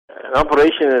An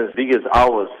operation as big as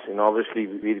ours, obviously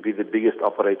we'd be the biggest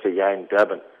operator here in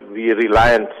Durban. We're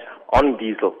reliant on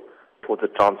diesel for the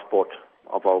transport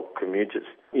of our commuters.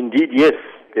 Indeed, yes,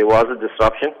 there was a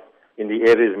disruption in the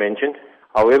areas mentioned.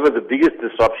 However, the biggest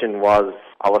disruption was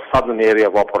our southern area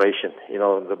of operation,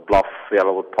 the Bluff,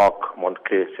 Yellowwood Park,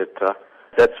 Montclair, etc.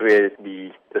 That's where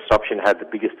the disruption had the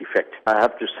biggest effect. I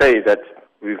have to say that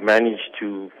we've managed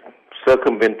to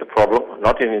circumvent the problem,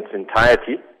 not in its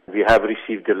entirety. We have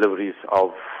received deliveries of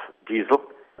diesel.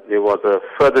 There was a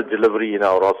further delivery in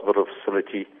our Rossburgh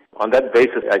facility. On that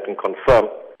basis, I can confirm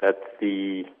that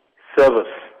the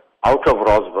service out of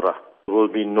Rossburgh will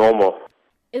be normal.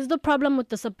 Is the problem with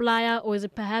the supplier, or is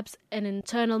it perhaps an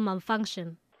internal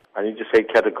malfunction? I need to say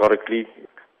categorically,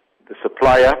 the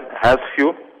supplier has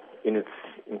fuel in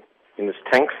its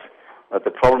tanks, but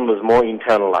the problem is more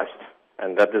internalized,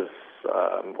 and that is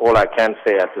all I can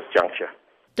say at this juncture.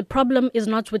 The problem is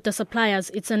not with the suppliers,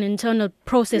 it's an internal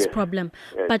process problem.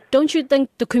 Yes. But don't you think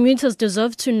the commuters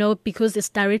deserve to know because it's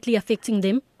directly affecting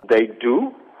them? They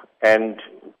do, and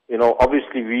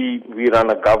obviously we run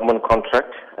a government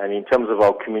contract, and in terms of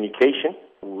our communication,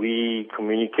 we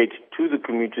communicate to the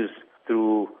commuters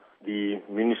through the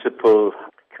municipal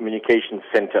communication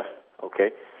center,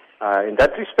 okay? In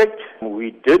that respect,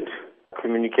 we did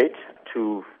communicate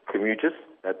to commuters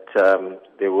that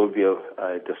there will be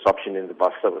a disruption in the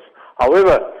bus service.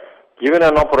 However, given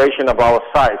an operation of our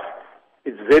size,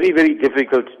 it's very, very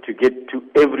difficult to get to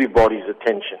everybody's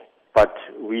attention. But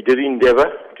we did endeavor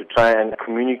to try and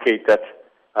communicate that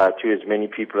to as many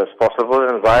people as possible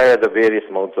and via the various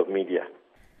modes of media.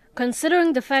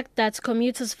 Considering the fact that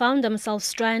commuters found themselves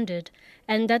stranded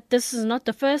and that this is not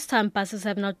the first time buses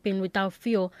have not been without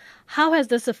fuel, how has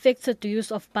this affected the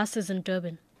use of buses in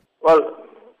Durban? Well,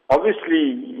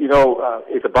 obviously,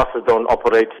 if the buses don't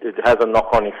operate, it has a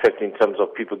knock-on effect in terms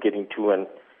of people getting to and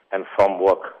from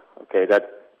work. Okay,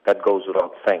 that goes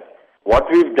without saying. What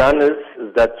we've done is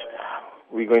that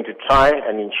we're going to try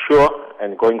and ensure,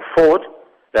 and going forward,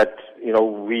 that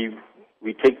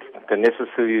we take the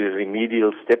necessary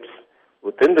remedial steps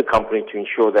within the company to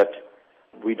ensure that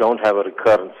we don't have a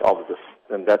recurrence of this.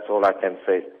 And that's all I can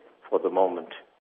say for the moment.